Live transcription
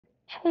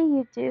Hey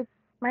YouTube,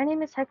 my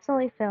name is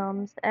Hexley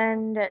Films,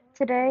 and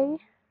today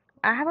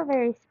I have a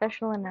very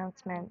special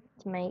announcement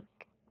to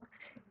make.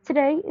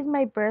 Today is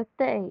my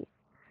birthday.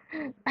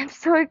 I'm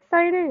so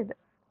excited.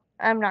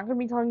 I'm not going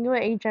to be telling you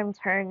what age I'm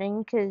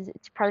turning because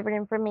it's private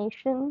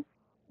information,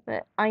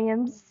 but I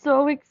am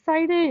so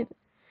excited.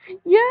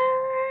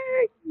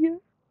 Yay! Yeah,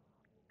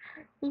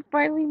 we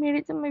finally made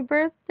it to my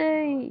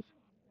birthday.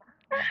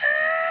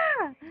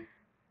 Ah!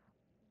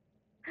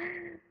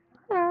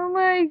 Oh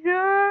my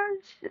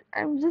gosh,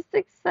 I'm just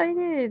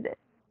excited.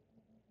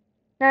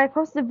 Now I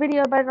posted a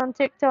video about it on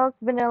TikTok,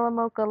 Vanilla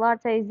Mocha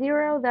Latte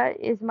Zero.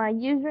 That is my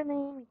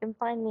username. You can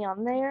find me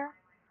on there.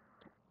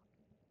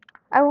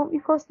 I won't be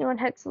posting on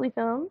Hexley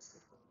Films.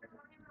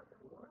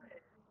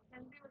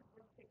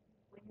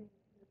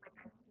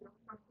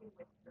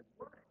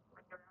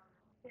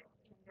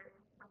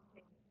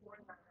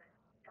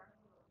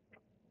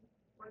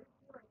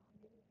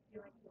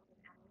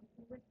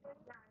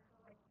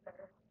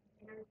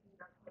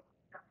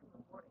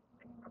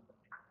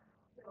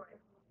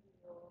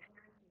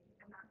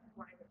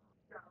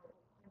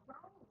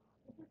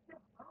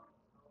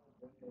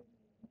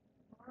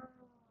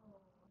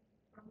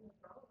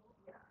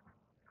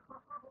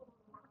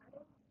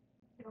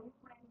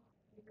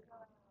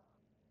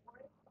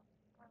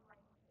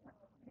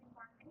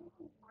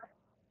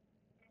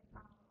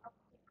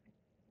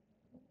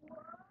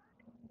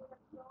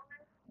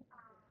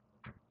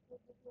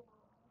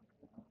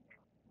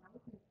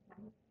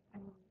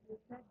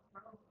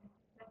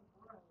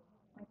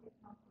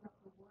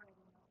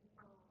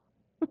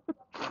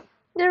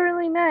 They're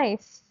really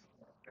nice.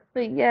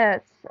 But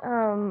yes,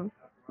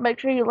 make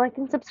sure you like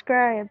and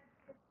subscribe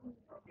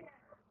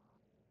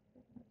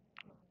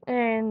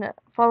and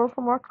follow for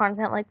more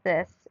content like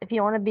this if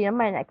you want to be in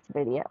my next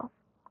video.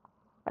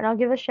 And I'll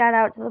give a shout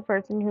out to the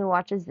person who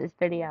watches this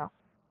video.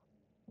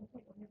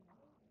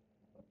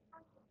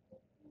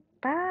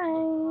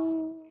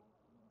 Bye.